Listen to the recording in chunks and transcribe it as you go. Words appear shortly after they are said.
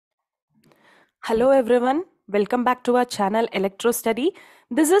Hello everyone, welcome back to our channel Electro Study.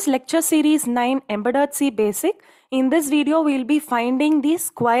 This is lecture series 9 Embedded C Basic. In this video, we will be finding the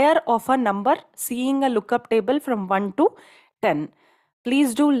square of a number, seeing a lookup table from 1 to 10.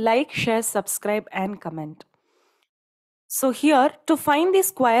 Please do like, share, subscribe and comment. So here, to find the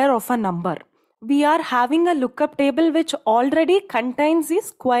square of a number, we are having a lookup table which already contains the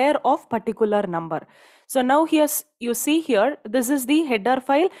square of particular number. So now here you see here, this is the header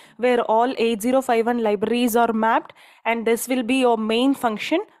file where all 8051 libraries are mapped, and this will be your main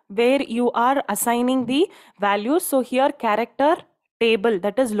function where you are assigning the values. So here character table,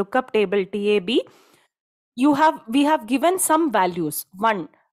 that is lookup table tab, we have given some values. 1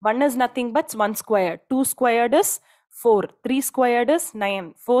 is nothing but 1 squared, 2 squared is 4, 3 squared is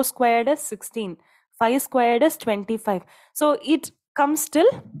 9, 4 squared is 16, 5 squared is 25. So it comes till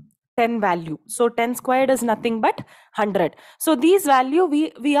 10 value. So 10 squared is nothing but 100. So these value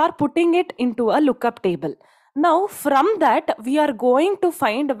we are putting it into a lookup table. Now from that we are going to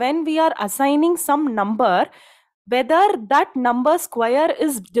find, when we are assigning some number, whether that number square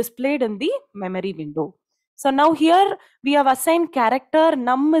is displayed in the memory window. So now here we have assigned character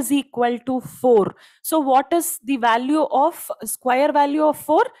num is equal to 4. So what is the value of square value of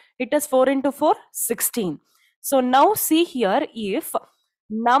 4? It is 4 into 4, 16. So now see here, if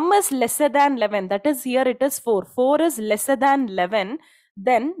num is lesser than 11, that is here it is 4. 4 is lesser than 11,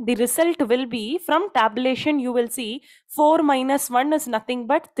 then the result will be, from tabulation you will see 4 minus 1 is nothing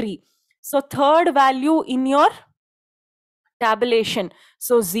but 3. So third value in your tabulation.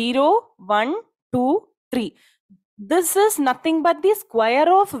 So 0, 1, 2, 3. This is nothing but the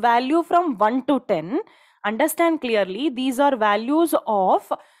square of value from 1 to 10. Understand clearly, these are values of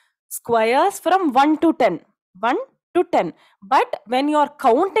squares from 1 to 10. 1 to 10. But when you are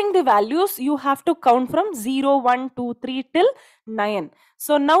counting the values, you have to count from 0, 1, 2, 3 till 9.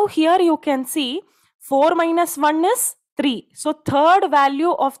 So now here you can see 4 minus 1 is 3. So third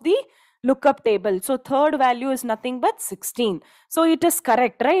value of the lookup table. So third value is nothing but 16. So it is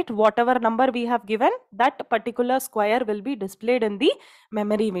correct, right? Whatever number we have given, that particular square will be displayed in the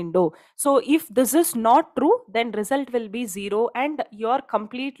memory window. So if this is not true, then result will be 0 and your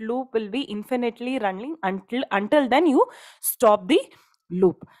complete loop will be infinitely running until then you stop the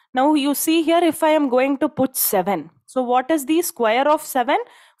loop. Now you see here, if I am going to put 7. So what is the square of 7?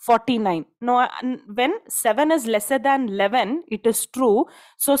 49. Now when 7 is lesser than 11, it is true.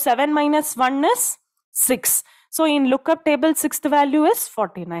 So 7 minus 1 is 6. So in lookup table, sixth value is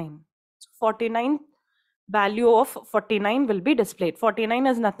 49. 49 value of 49 will be displayed. 49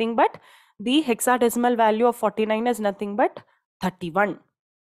 is nothing but, the hexadecimal value of 49 is nothing but 31.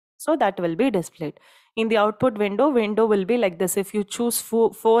 So that will be displayed. In the output window will be like this. If you choose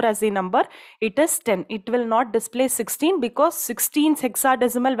 4 as the number, it is 10. It will not display 16 because 16's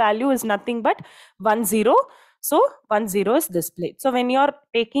hexadecimal value is nothing but 10. So 10 is displayed. So when you are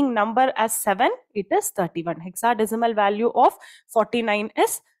taking number as 7, it is 31. Hexadecimal value of 49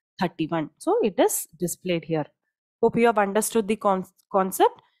 is 31. So it is displayed here. Hope you have understood the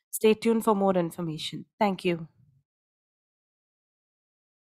concept. Stay tuned for more information. Thank you.